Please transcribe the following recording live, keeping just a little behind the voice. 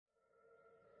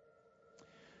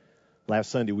Last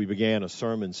Sunday, we began a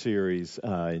sermon series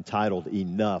entitled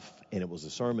Enough, and it was a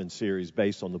sermon series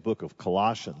based on the book of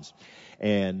Colossians.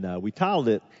 And we titled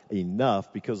it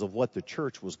Enough because of what the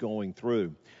church was going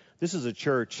through. This is a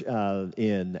church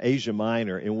in Asia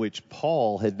Minor in which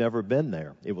Paul had never been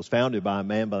there. It was founded by a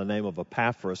man by the name of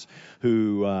Epaphras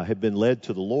who had been led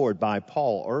to the Lord by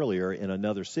Paul earlier in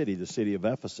another city, the city of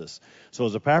Ephesus. So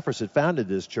as Epaphras had founded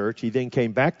this church, he then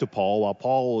came back to Paul while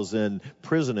Paul was in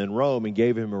prison in Rome and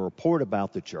gave him a report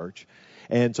about the church.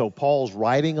 And so Paul's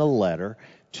writing a letter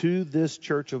to this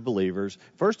church of believers,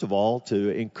 first of all, to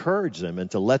encourage them and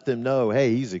to let them know,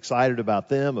 hey, he's excited about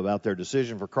them, about their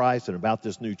decision for Christ and about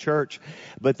this new church.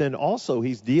 But then also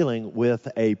he's dealing with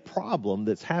a problem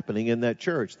that's happening in that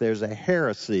church. There's a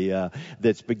heresy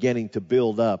that's beginning to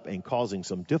build up and causing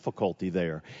some difficulty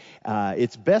there.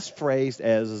 It's best phrased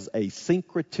as a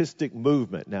syncretistic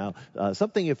movement. Now,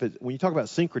 when you talk about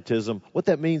syncretism, what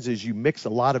that means is you mix a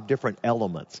lot of different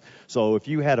elements. So if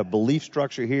you had a belief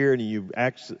structure here and you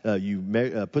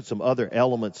put some other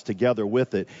elements together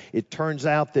with it, it turns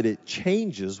out that it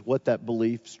changes what that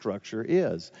belief structure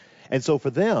is. And so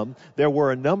for them, there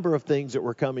were a number of things that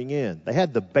were coming in. They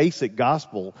had the basic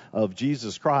gospel of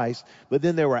Jesus Christ, but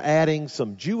then they were adding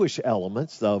some Jewish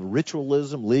elements of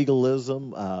ritualism,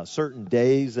 legalism, certain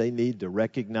days they need to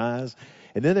recognize.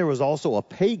 And then there was also a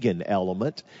pagan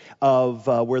element of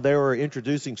where they were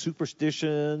introducing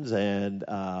superstitions and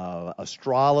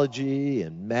astrology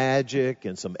and magic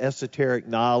and some esoteric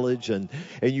knowledge. And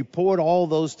you poured all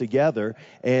those together,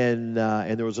 and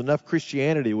there was enough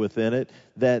Christianity within it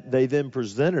that they then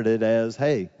presented it as,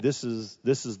 hey, this is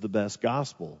the best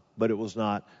gospel. But it was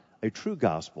not a true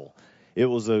gospel. It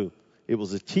was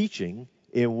a teaching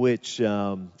in which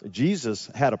Jesus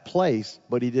had a place,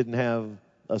 but he didn't have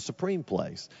a supreme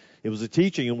place. It was a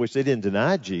teaching in which they didn't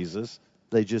deny Jesus,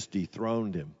 they just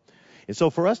dethroned him. And so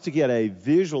for us to get a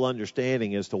visual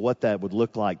understanding as to what that would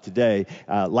look like today,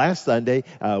 last Sunday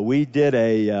we did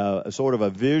a sort of a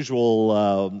visual,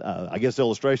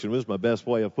 illustration was my best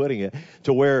way of putting it,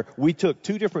 to where we took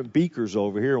two different beakers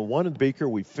over here, and one beaker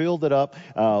we filled it up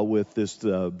with this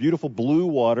beautiful blue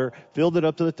water, filled it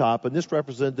up to the top, and this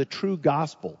represented the true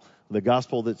gospel. The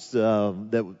gospel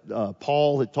that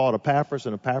Paul had taught Epaphras,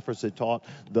 and Epaphras had taught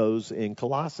those in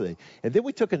Colossae. And then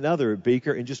we took another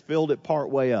beaker and just filled it part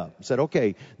way up. And said,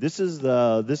 okay, this is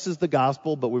the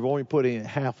gospel, but we're only putting it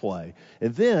halfway.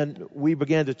 And then we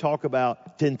began to talk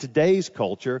about, in today's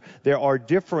culture, there are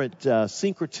different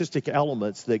syncretistic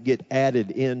elements that get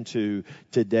added into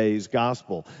today's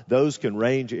gospel. Those can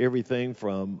range everything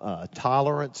from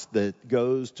tolerance that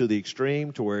goes to the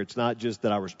extreme, to where it's not just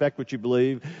that I respect what you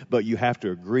believe, but you have to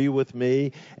agree with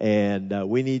me, and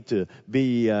we need to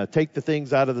take the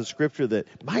things out of the Scripture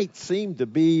that might seem to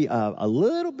be a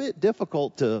little bit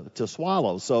difficult to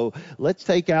swallow. So let's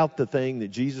take out the thing that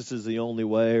Jesus is the only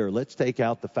way, or let's take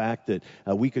out the fact that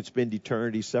we could spend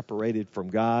eternity separated from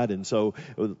God. And so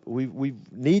we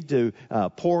need to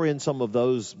pour in some of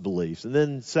those beliefs. And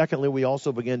then secondly, we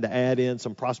also begin to add in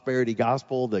some prosperity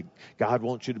gospel, that God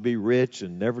wants you to be rich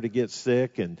and never to get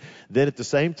sick. And then at the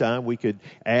same time, we could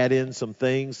add in some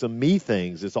things, some me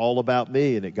things. It's all about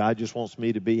me, and that God just wants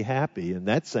me to be happy, and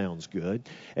that sounds good.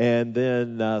 And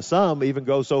then some even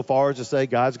go so far as to say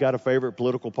God's got a favorite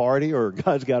political party, or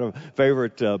God's got a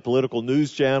favorite political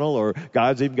news channel, or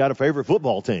God's even got a favorite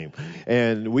football team.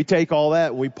 And we take all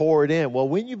that and we pour it in. Well,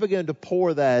 when you begin to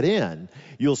pour that in,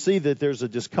 you'll see that there's a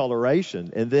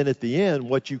discoloration. And then at the end,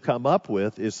 what you come up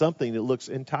with is something that looks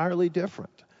entirely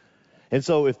different. And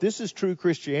so if this is true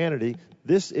Christianity,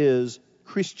 this is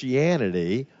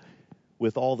Christianity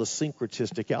with all the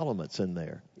syncretistic elements in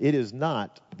there. It is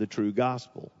not the true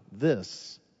gospel.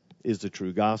 This is the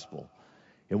true gospel.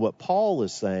 And what Paul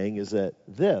is saying is that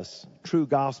this true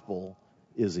gospel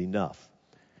is enough.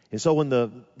 And so in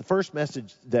the first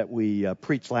message that we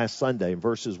preached last Sunday, in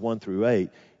verses 1 through 8,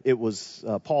 it was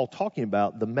Paul talking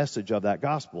about the message of that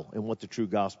gospel and what the true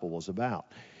gospel was about.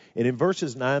 And in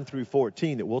verses 9 through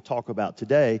 14 that we'll talk about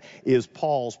today is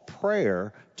Paul's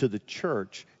prayer to the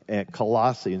church at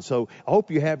Colossae. And so I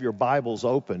hope you have your Bibles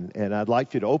open, and I'd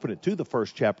like you to open it to the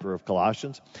first chapter of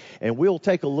Colossians. And we'll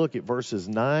take a look at verses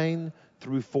 9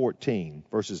 through 14.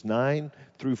 Verses 9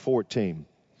 through 14.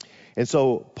 And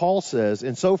so Paul says,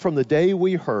 "And so from the day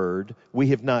we heard, we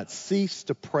have not ceased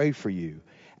to pray for you,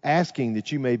 asking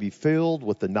that you may be filled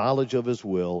with the knowledge of his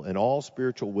will and all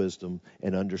spiritual wisdom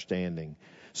and understanding,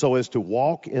 so as to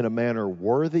walk in a manner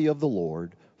worthy of the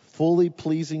Lord, fully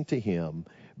pleasing to him,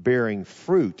 bearing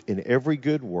fruit in every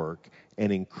good work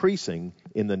and increasing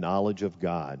in the knowledge of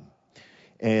God."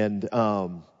 And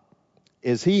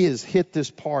as he has hit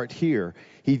this part here,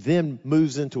 he then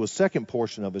moves into a second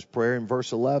portion of his prayer in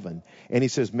verse 11. And he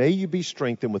says, may you be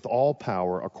strengthened with all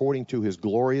power according to his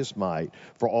glorious might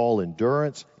for all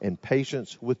endurance and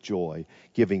patience with joy,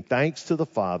 giving thanks to the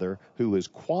Father who has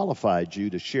qualified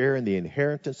you to share in the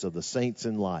inheritance of the saints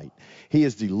in light. He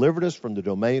has delivered us from the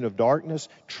domain of darkness,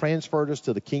 transferred us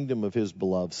to the kingdom of his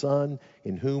beloved Son,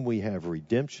 in whom we have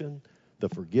redemption, the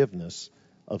forgiveness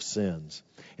of sins.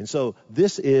 And so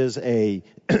this is a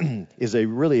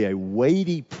really a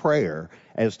weighty prayer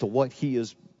as to what he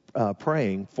is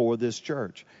praying for this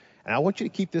church. And I want you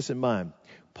to keep this in mind.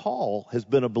 Paul has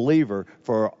been a believer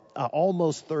for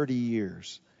almost 30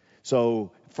 years.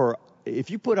 So if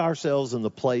you put ourselves in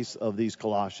the place of these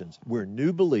Colossians, we're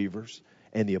new believers,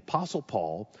 and the Apostle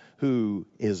Paul, who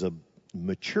is a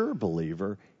mature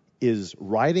believer, is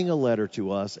writing a letter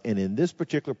to us, and in this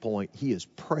particular point, he is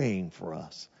praying for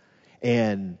us.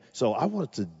 And so I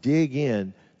want to dig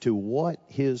in to what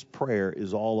his prayer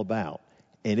is all about.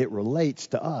 And it relates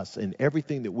to us and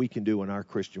everything that we can do in our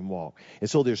Christian walk. And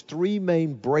so there's three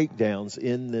main breakdowns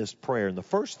in this prayer. And the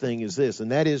first thing is this,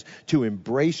 and that is to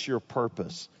embrace your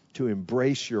purpose. To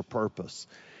embrace your purpose.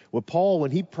 Well, Paul,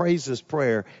 when he prays this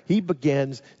prayer, he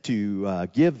begins to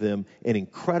give them an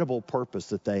incredible purpose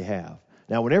that they have.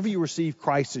 Now, whenever you receive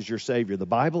Christ as your Savior, the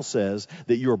Bible says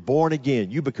that you're born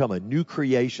again. You become a new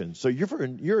creation. So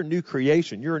you're a new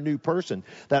creation. You're a new person.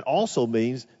 That also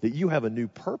means that you have a new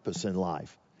purpose in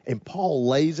life. And Paul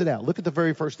lays it out. Look at the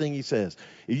very first thing he says.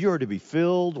 You are to be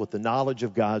filled with the knowledge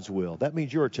of God's will. That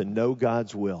means you are to know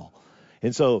God's will.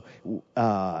 And so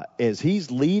as he's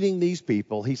leading these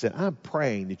people, he said, I'm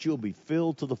praying that you'll be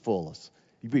filled to the fullest.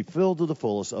 You'll be filled to the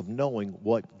fullest of knowing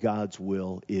what God's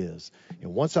will is.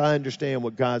 And once I understand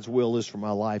what God's will is for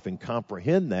my life and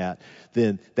comprehend that,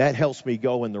 then that helps me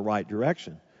go in the right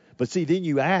direction. But see, then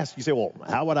you say, well,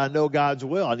 how would I know God's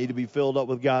will? I need to be filled up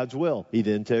with God's will. He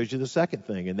then tells you the second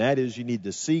thing, and that is you need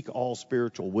to seek all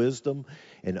spiritual wisdom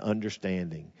and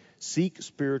understanding. Seek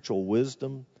spiritual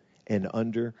wisdom and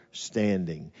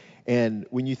understanding. And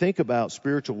when you think about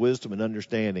spiritual wisdom and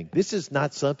understanding, this is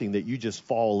not something that you just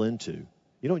fall into.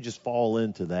 You don't just fall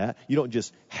into that. You don't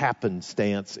just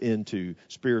happenstance into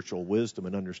spiritual wisdom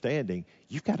and understanding.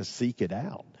 You've got to seek it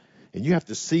out. And you have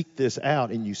to seek this out,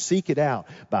 and you seek it out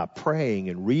by praying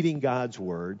and reading God's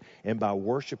Word and by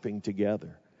worshiping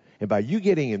together. And by you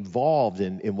getting involved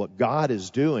in what God is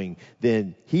doing,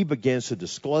 then He begins to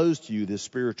disclose to you this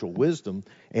spiritual wisdom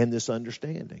and this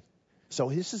understanding. So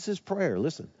this is His prayer.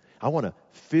 Listen. You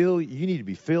need to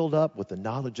be filled up with the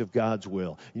knowledge of God's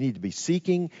will. You need to be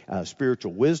seeking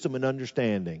spiritual wisdom and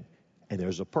understanding. And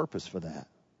there's a purpose for that.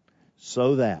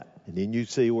 And then you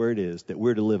see where it is, that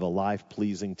we're to live a life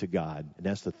pleasing to God. And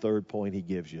that's the third point he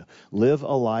gives you. Live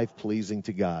a life pleasing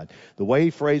to God. The way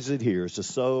he phrases it here is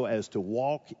so as to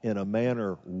walk in a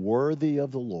manner worthy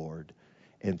of the Lord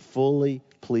and fully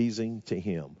pleasing to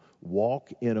Him.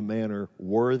 Walk in a manner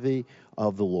worthy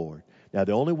of the Lord. Now,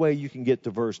 the only way you can get to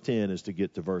verse 10 is to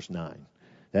get to verse 9.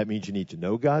 That means you need to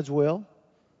know God's will.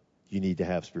 You need to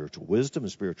have spiritual wisdom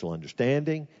and spiritual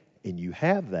understanding. And you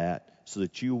have that so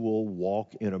that you will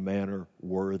walk in a manner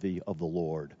worthy of the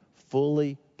Lord,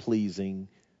 fully pleasing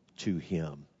to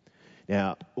Him.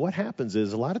 Now, what happens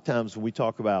is a lot of times when we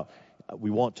talk about we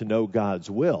want to know God's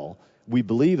will, we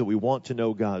believe that we want to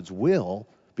know God's will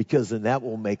because then that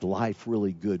will make life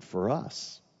really good for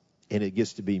us. And it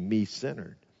gets to be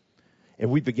me-centered. And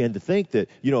we begin to think that,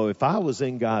 if I was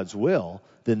in God's will,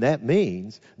 then that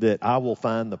means that I will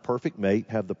find the perfect mate,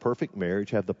 have the perfect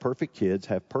marriage, have the perfect kids,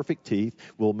 have perfect teeth,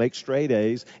 will make straight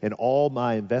A's, and all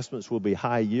my investments will be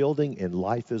high yielding, and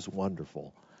life is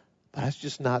wonderful. But that's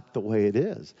just not the way it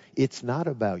is. It's not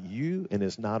about you, and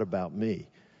it's not about me,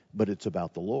 but it's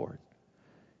about the Lord.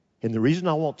 And the reason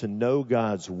I want to know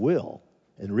God's will,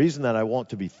 and the reason that I want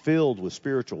to be filled with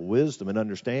spiritual wisdom and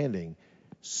understanding,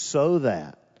 so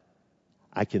that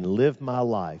I can live my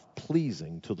life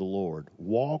pleasing to the Lord.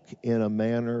 Walk in a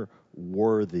manner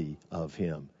worthy of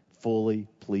Him, fully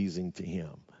pleasing to Him.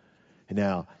 And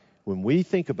now, when we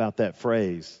think about that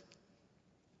phrase,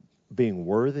 being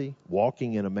worthy,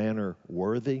 walking in a manner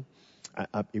worthy,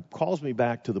 it calls me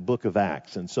back to the book of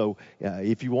Acts. And so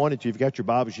if you wanted to, if you got your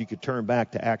Bibles, you could turn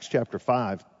back to Acts chapter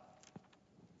 5.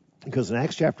 Because in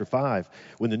Acts chapter 5,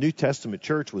 when the New Testament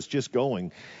church was just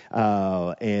going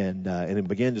and it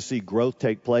began to see growth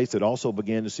take place, it also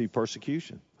began to see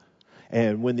persecution.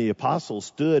 And when the apostles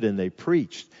stood and they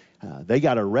preached, they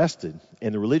got arrested.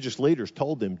 And the religious leaders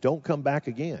told them, don't come back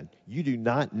again. You do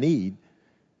not need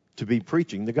to be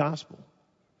preaching the gospel.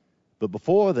 But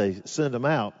before they sent them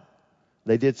out,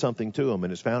 they did something to them.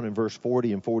 And it's found in verse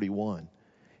 40 and 41.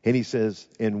 And he says,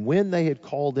 and when they had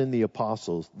called in the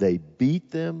apostles, they beat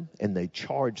them and they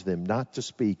charged them not to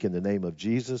speak in the name of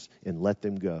Jesus and let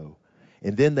them go.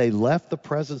 And then they left the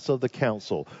presence of the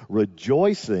council,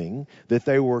 rejoicing that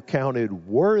they were counted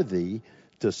worthy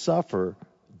to suffer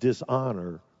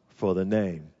dishonor for the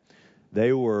name.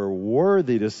 They were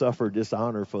worthy to suffer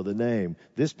dishonor for the name.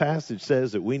 This passage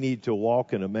says that we need to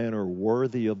walk in a manner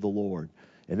worthy of the Lord.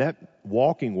 And that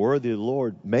walking worthy of the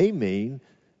Lord may mean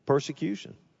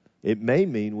persecution. It may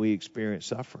mean we experience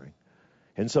suffering.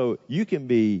 And so you can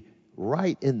be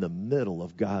right in the middle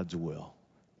of God's will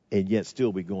and yet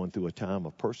still be going through a time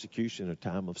of persecution, a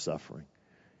time of suffering.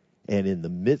 And in the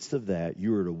midst of that,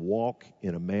 you are to walk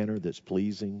in a manner that's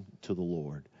pleasing to the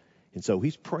Lord. And so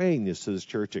he's praying this to this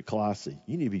church at Colossae.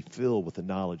 You need to be filled with the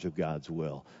knowledge of God's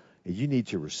will. And you need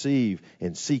to receive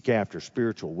and seek after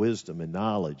spiritual wisdom and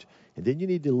knowledge. And then you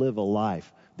need to live a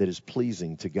life that is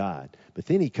pleasing to God. But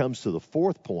then he comes to the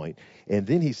fourth point, and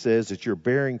then he says that you're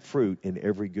bearing fruit in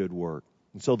every good work.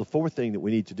 And so the fourth thing that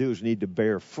we need to do is we need to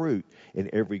bear fruit in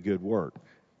every good work.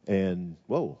 And,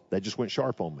 whoa, that just went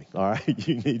sharp on me. All right,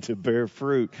 you need to bear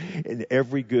fruit in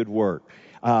every good work.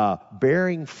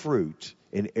 Bearing fruit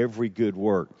in every good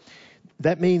work.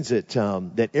 That means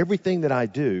that everything that I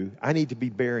do, I need to be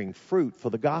bearing fruit for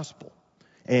the gospel.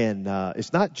 And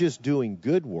it's not just doing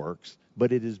good works,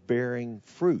 but it is bearing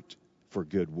fruit for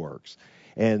good works.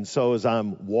 And so as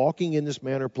I'm walking in this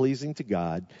manner pleasing to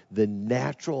God, the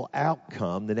natural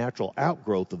outcome, the natural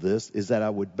outgrowth of this is that I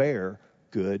would bear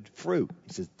good fruit.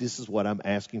 He says, this is what I'm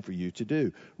asking for you to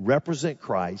do. Represent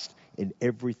Christ in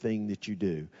everything that you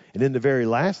do. And then the very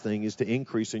last thing is to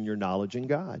increase in your knowledge in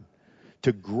God,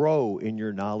 to grow in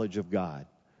your knowledge of God.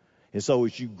 And so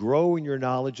as you grow in your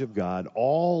knowledge of God,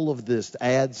 all of this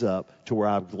adds up to where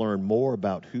I've learned more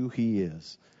about who he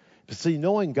is. But see,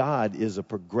 knowing God is a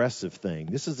progressive thing.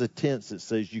 This is a tense that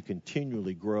says you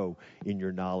continually grow in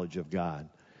your knowledge of God.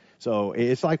 So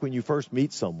it's like when you first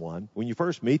meet someone. When you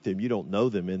first meet them, you don't know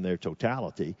them in their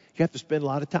totality. You have to spend a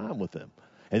lot of time with them.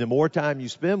 And the more time you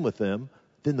spend with them,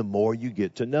 then the more you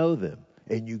get to know them.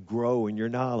 And you grow in your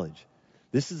knowledge.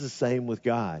 This is the same with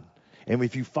God. And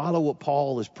if you follow what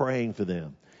Paul is praying for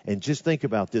them, and just think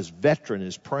about this veteran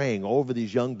is praying over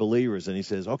these young believers, and he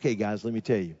says, okay, guys, let me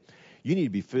tell you. You need to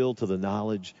be filled to the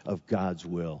knowledge of God's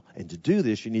will. And to do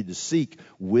this, you need to seek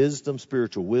wisdom,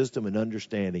 spiritual wisdom, and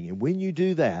understanding. And when you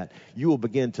do that, you will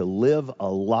begin to live a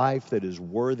life that is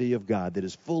worthy of God, that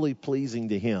is fully pleasing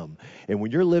to him. And when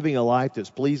you're living a life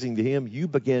that's pleasing to him, you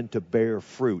begin to bear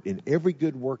fruit in every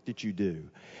good work that you do.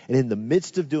 And in the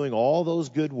midst of doing all those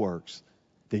good works,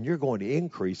 then you're going to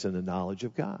increase in the knowledge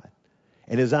of God.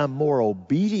 And as I'm more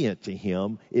obedient to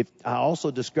him, I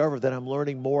also discover that I'm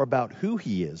learning more about who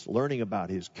he is, learning about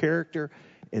his character,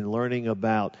 and learning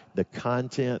about the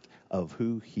content of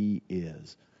who he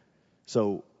is.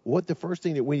 So what the first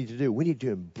thing that we need to do, we need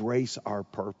to embrace our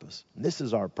purpose. And this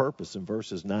is our purpose in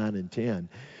verses 9 and 10.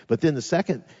 But then the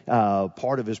second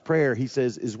part of his prayer, he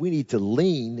says, is we need to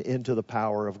lean into the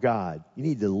power of God. You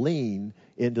need to lean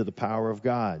into the power of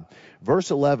God.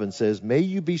 Verse 11 says, may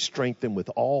you be strengthened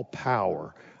with all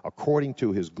power according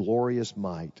to his glorious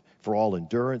might, for all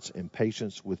endurance and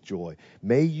patience with joy.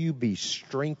 May you be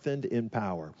strengthened in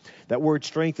power. That word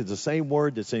strength is the same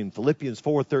word that's in Philippians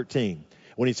 4:13.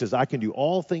 When he says, I can do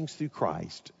all things through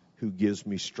Christ who gives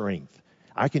me strength.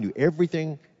 I can do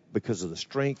everything because of the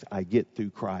strength I get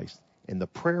through Christ. And the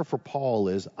prayer for Paul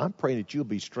is, I'm praying that you'll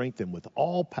be strengthened with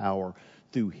all power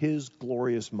through his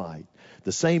glorious might.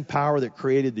 The same power that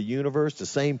created the universe, the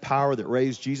same power that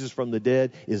raised Jesus from the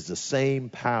dead, is the same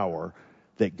power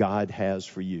that God has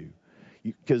for you.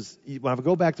 Because when I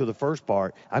go back to the first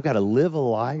part, I've got to live a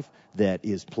life that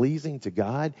is pleasing to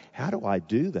God. How do I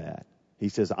do that? He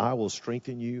says, I will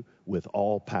strengthen you with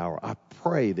all power. I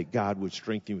pray that God would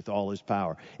strengthen you with all his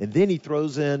power. And then he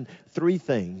throws in three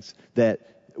things that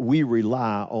we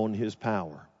rely on his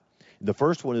power. The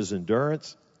first one is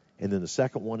endurance, and then the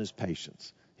second one is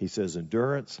patience. He says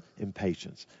endurance and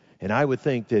patience. And I would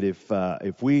think that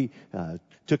if we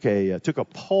took a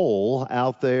poll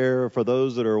out there for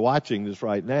those that are watching this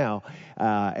right now,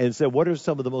 and said, what are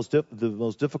some of the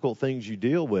most difficult things you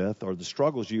deal with or the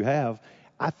struggles you have,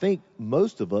 I think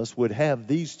most of us would have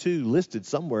these two listed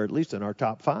somewhere, at least in our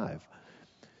top 5.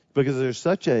 Because there's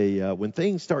such when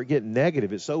things start getting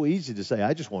negative, it's so easy to say,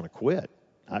 I just want to quit.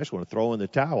 I just want to throw in the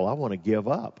towel. I want to give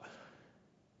up.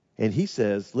 And he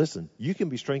says, listen, you can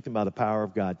be strengthened by the power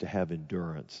of God to have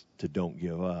endurance, to don't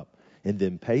give up. And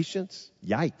then patience,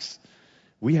 yikes.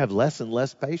 We have less and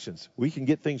less patience. We can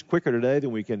get things quicker today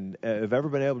than we can have ever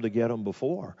been able to get them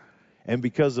before. And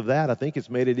because of that, I think it's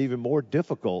made it even more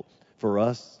difficult for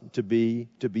us to be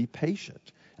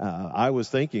patient. I was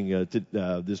thinking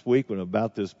this week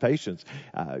about this patience.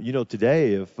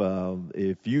 Today,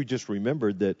 if you just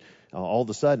remembered that all of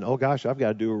a sudden, oh gosh, I've got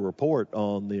to do a report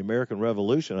on the American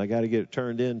Revolution. I got to get it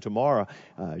turned in tomorrow.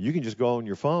 You can just go on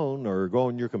your phone or go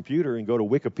on your computer and go to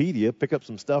Wikipedia, pick up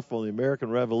some stuff on the American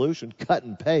Revolution, cut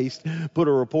and paste, put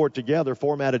a report together,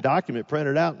 format a document, print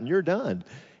it out, and you're done.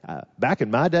 Back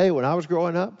in my day when I was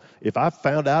growing up, if I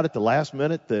found out at the last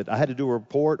minute that I had to do a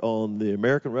report on the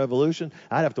American Revolution,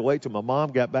 I'd have to wait till my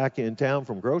mom got back in town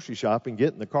from grocery shopping,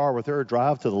 get in the car with her,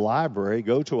 drive to the library,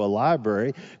 go to a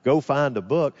library, go find a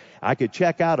book. I could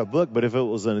check out a book, but if it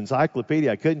was an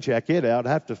encyclopedia, I couldn't check it out.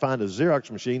 I'd have to find a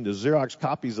Xerox machine to Xerox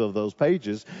copies of those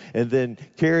pages and then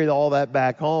carry all that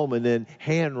back home and then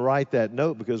hand write that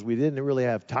note, because we didn't really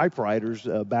have typewriters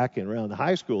back in around the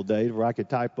high school days where I could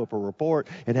type up a report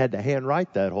and had to hand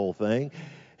write that whole thing.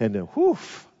 And then, whew.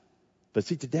 But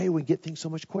see, today we can get things so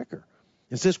much quicker.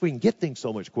 And since we can get things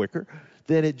so much quicker,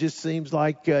 then it just seems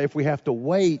like if we have to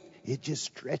wait, it just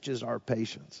stretches our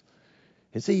patience.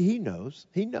 And see, he knows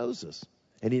us.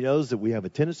 And he knows that we have a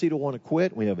tendency to want to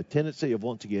quit. We have a tendency of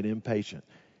wanting to get impatient.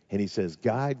 And he says,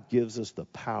 God gives us the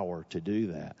power to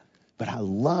do that. But I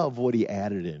love what he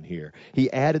added in here.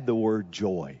 He added the word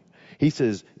joy. He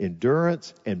says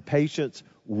endurance and patience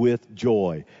with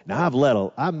joy. Now,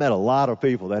 I've met a lot of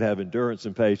people that have endurance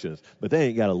and patience, but they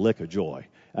ain't got a lick of joy.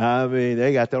 I mean,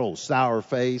 they got that old sour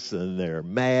face, and they're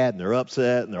mad, and they're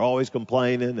upset, and they're always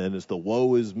complaining, and it's the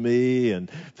woe is me, and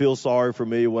feel sorry for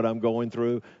me, what I'm going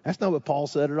through. That's not what Paul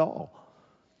said at all.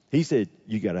 He said,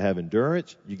 you got to have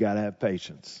endurance, you got to have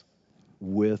patience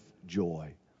with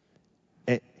joy.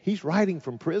 And he's writing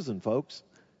from prison, folks.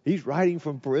 He's writing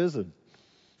from prison.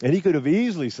 And he could have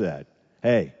easily said,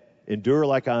 hey, endure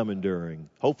like I'm enduring.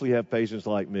 Hopefully you have patience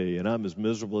like me, and I'm as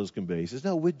miserable as can be. He says,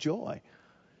 no, with joy.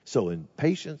 So in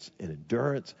patience and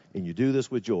endurance, and you do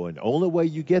this with joy. And the only way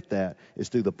you get that is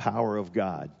through the power of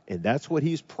God. And that's what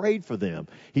he's prayed for them.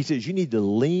 He says you need to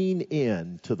lean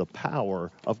in to the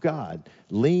power of God.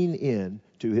 Lean in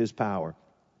to his power.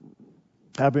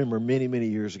 I remember many, many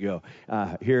years ago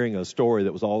hearing a story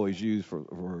that was always used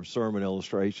for sermon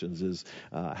illustrations is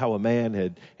how a man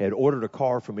had ordered a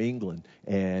car from England,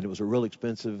 and it was a real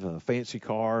expensive, fancy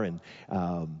car. And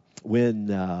when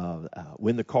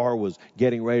the car was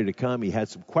getting ready to come, he had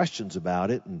some questions about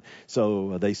it, and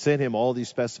so they sent him all these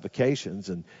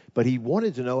specifications. But he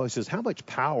wanted to know. He says, "How much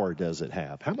power does it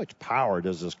have? How much power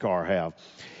does this car have?"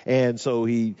 And so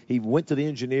he went to the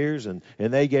engineers, and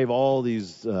they gave all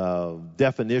these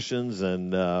definitions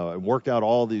and worked out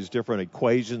all these different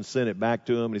equations, sent it back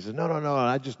to him. And he said, no,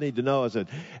 I just need to know. I said,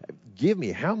 give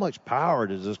me, how much power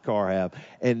does this car have?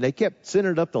 And they kept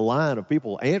sending it up the line of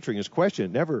people answering his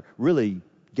question. Never really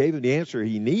gave him the answer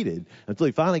he needed until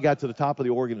he finally got to the top of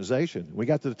the organization. When he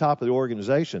got to the top of the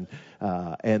organization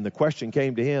and the question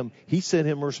came to him, he sent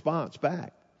him a response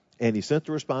back. And he sent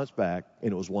the response back,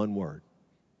 and it was one word: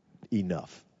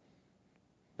 enough.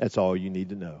 That's all you need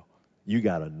to know. You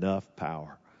got enough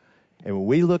power. And when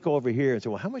we look over here and say,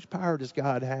 well, how much power does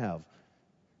God have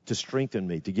to strengthen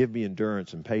me, to give me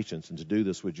endurance and patience, and to do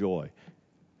this with joy?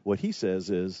 What he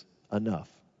says is enough.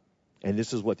 And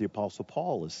this is what the Apostle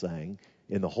Paul is saying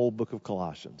in the whole book of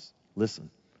Colossians.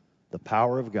 Listen, the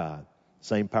power of God,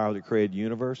 same power that created the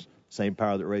universe, same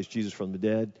power that raised Jesus from the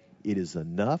dead, it is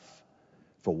enough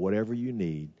for whatever you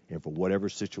need and for whatever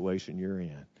situation you're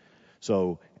in.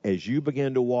 So as you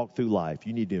begin to walk through life,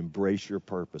 you need to embrace your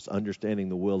purpose, understanding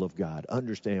the will of God,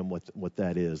 understand what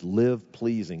that is, live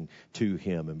pleasing to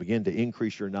him, and begin to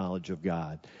increase your knowledge of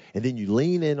God. And then you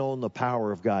lean in on the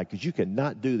power of God, because you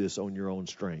cannot do this on your own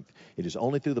strength. It is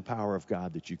only through the power of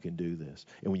God that you can do this.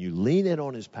 And when you lean in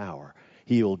on his power,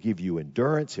 he'll give you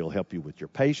endurance, he'll help you with your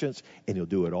patience, and he'll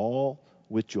do it all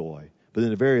with joy. But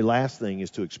then the very last thing is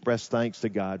to express thanks to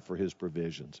God for his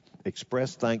provisions.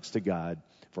 Express thanks to God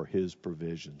for his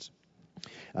provisions.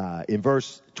 In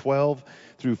verse 12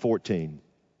 through 14,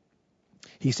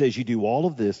 he says, you do all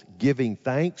of this giving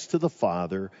thanks to the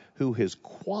Father who has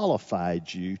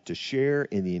qualified you to share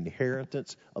in the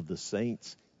inheritance of the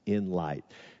saints in light.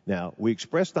 Now, we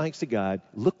express thanks to God.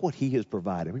 Look what he has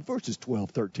provided. I mean, verses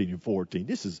 12, 13, and 14.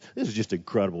 This is just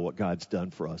incredible what God's done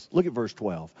for us. Look at verse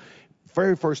 12.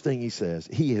 Very first thing he says,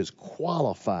 he has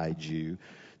qualified you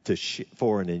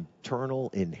for an eternal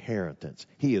inheritance.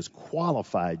 He has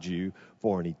qualified you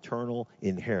for an eternal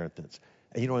inheritance.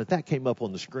 And if that came up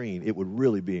on the screen, it would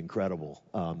really be incredible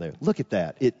there. Look at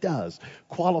that. It does.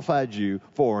 Qualified you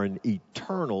for an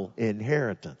eternal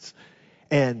inheritance.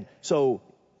 And so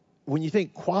when you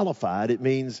think qualified, it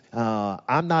means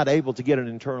I'm not able to get an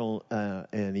eternal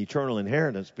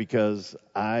inheritance because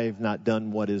I've not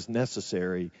done what is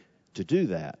necessary to do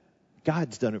that.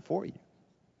 God's done it for you.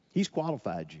 He's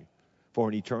qualified you for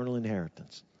an eternal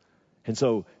inheritance. And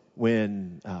so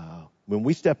when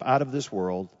we step out of this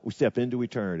world, we step into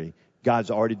eternity,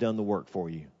 God's already done the work for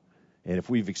you. And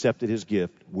if we've accepted his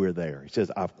gift, we're there. He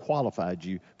says, I've qualified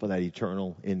you for that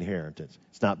eternal inheritance.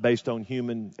 It's not based on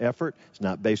human effort. It's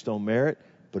not based on merit,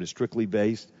 but it's strictly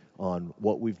based on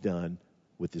what we've done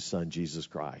with his son, Jesus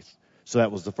Christ. So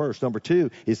that was the first. Number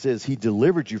two, it says he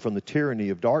delivered you from the tyranny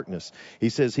of darkness. He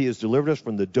says he has delivered us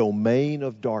from the domain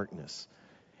of darkness.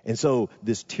 And so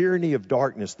this tyranny of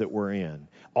darkness that we're in,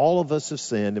 all of us have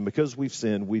sinned, and because we've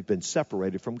sinned, we've been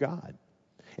separated from God.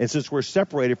 And since we're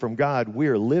separated from God, we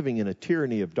are living in a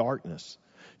tyranny of darkness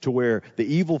to where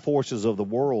the evil forces of the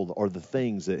world are the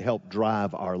things that help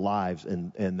drive our lives,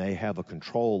 and they have a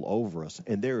control over us.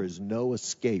 And there is no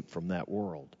escape from that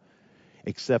world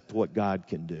except what God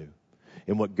can do.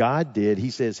 And what God did,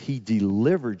 he says he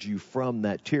delivered you from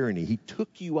that tyranny. He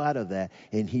took you out of that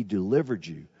and he delivered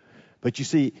you. But you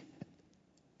see,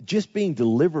 just being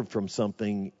delivered from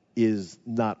something is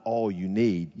not all you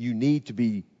need. You need to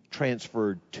be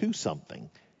transferred to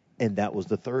something. And that was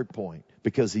the third point,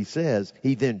 because he says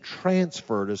he then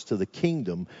transferred us to the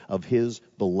kingdom of his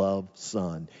beloved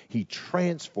son. He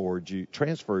transferred you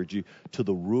to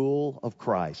the rule of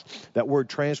Christ. That word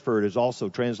transferred is also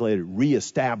translated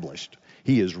reestablished.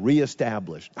 He is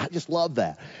reestablished. I just love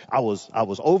that. I was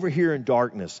over here in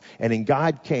darkness, and then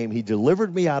God came. He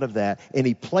delivered me out of that, and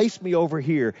he placed me over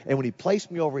here. And when he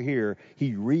placed me over here,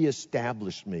 he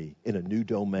reestablished me in a new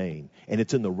domain. And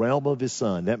it's in the realm of his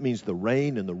son. That means the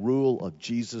reign and the rule of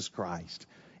Jesus Christ.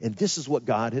 And this is what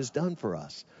God has done for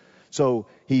us. So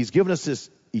he's given us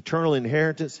this eternal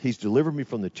inheritance. He's delivered me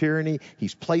from the tyranny.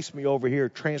 He's placed me over here,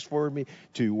 transferred me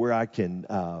to where I can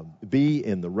be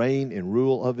in the reign and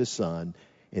rule of his son.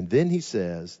 And then he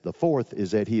says, the fourth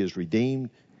is that he redeemed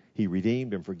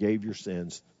and forgave your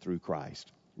sins through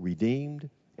Christ. Redeemed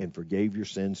and forgave your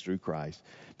sins through Christ.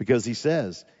 Because he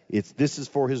says, this is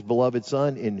for his beloved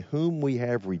son, in whom we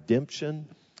have redemption,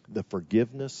 the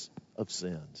forgiveness of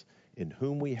sins. In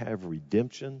whom we have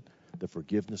redemption, the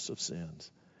forgiveness of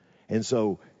sins. And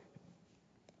so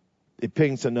it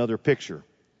paints another picture.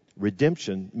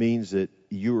 Redemption means that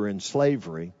you were in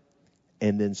slavery,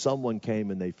 and then someone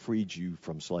came and they freed you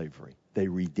from slavery. They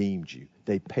redeemed you.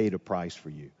 They paid a price for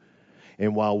you.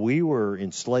 And while we were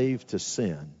enslaved to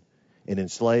sin and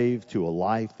enslaved to a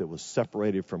life that was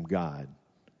separated from God,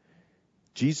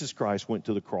 Jesus Christ went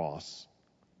to the cross,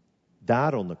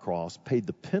 died on the cross, paid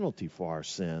the penalty for our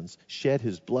sins, shed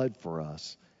his blood for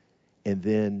us, and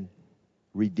then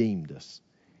redeemed us.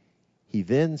 He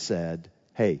then said,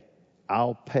 hey,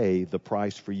 I'll pay the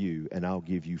price for you and I'll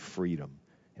give you freedom.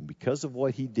 And because of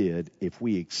what he did, if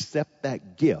we accept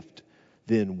that gift,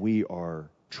 then we are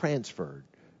transferred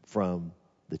from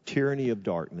the tyranny of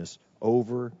darkness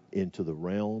over into the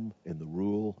realm and the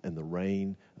rule and the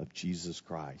reign of Jesus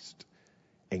Christ.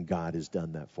 And God has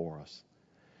done that for us.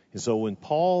 And so when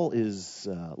Paul is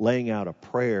laying out a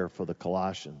prayer for the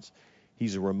Colossians,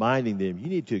 he's reminding them, you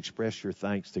need to express your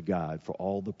thanks to God for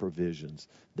all the provisions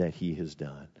that he has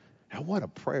done. Now, what a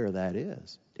prayer that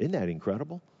is. Isn't that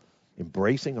incredible?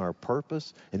 Embracing our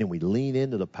purpose, and then we lean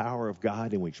into the power of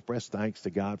God, and we express thanks to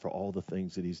God for all the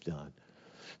things that he's done.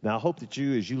 Now, I hope that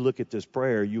as you look at this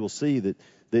prayer, you will see that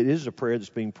it is a prayer that's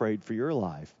being prayed for your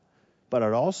life. But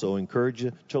I'd also encourage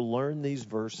you to learn these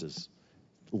verses.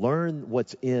 Learn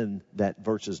what's in that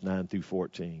verses 9 through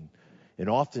 14. And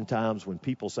oftentimes when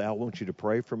people say, I want you to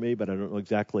pray for me, but I don't know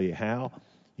exactly how,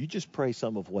 you just pray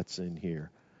some of what's in here.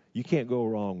 You can't go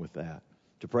wrong with that.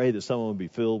 To pray that someone would be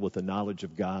filled with the knowledge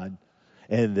of God,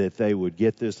 and that they would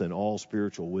get this in all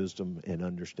spiritual wisdom and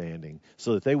understanding,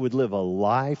 so that they would live a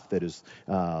life that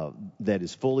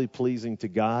is fully pleasing to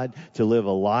God, to live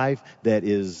a life that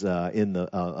is in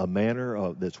a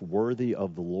manner that's worthy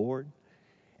of the Lord.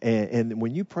 And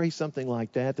when you pray something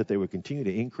like that they would continue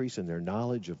to increase in their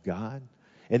knowledge of God,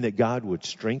 and that God would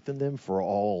strengthen them for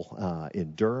all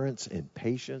endurance and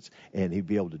patience, and he'd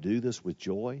be able to do this with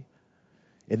joy.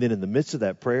 And then in the midst of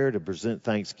that prayer, to present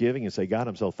thanksgiving and say, God,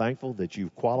 I'm so thankful that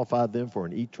you've qualified them for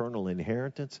an eternal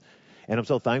inheritance. And I'm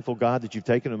so thankful, God, that you've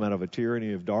taken them out of a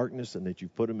tyranny of darkness and that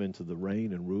you've put them into the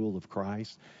reign and rule of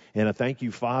Christ. And I thank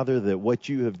you, Father, that what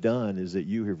you have done is that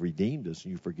you have redeemed us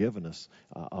and you've forgiven us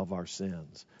of our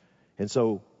sins. And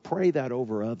so pray that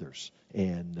over others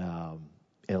and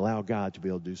allow God to be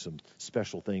able to do some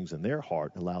special things in their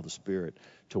heart and allow the Spirit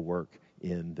to work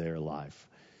in their life.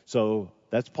 So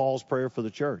that's Paul's prayer for the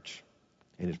church.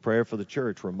 And his prayer for the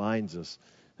church reminds us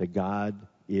that God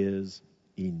is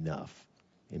enough.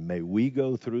 And may we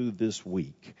go through this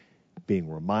week being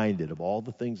reminded of all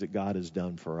the things that God has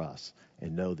done for us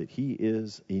and know that he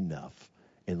is enough.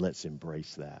 And let's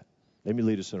embrace that. Let me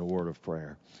lead us in a word of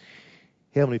prayer.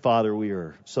 Heavenly Father, we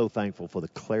are so thankful for the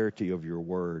clarity of your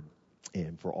word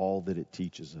and for all that it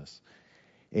teaches us.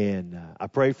 And I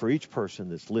pray for each person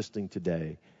that's listening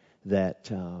today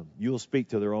that you'll speak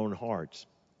to their own hearts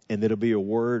and that it'll be a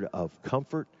word of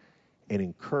comfort and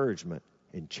encouragement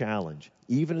and challenge,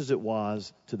 even as it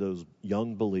was to those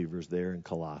young believers there in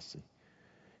Colossae.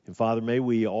 And Father, may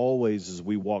we always, as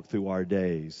we walk through our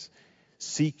days,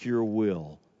 seek your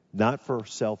will, not for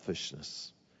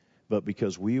selfishness, but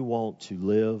because we want to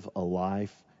live a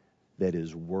life that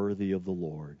is worthy of the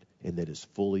Lord and that is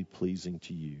fully pleasing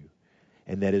to you.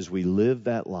 And that as we live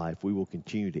that life, we will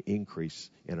continue to increase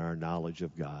in our knowledge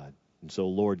of God. And so,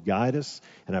 Lord, guide us.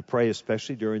 And I pray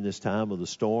especially during this time of the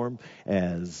storm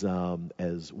as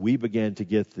we begin to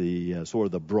get the sort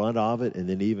of the brunt of it and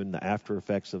then even the after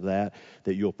effects of that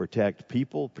you'll protect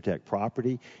people, protect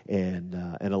property, and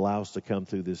allow us to come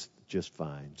through this just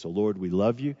fine. So, Lord, we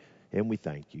love you and we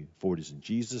thank you. For it is in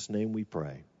Jesus' name we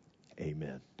pray.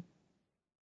 Amen.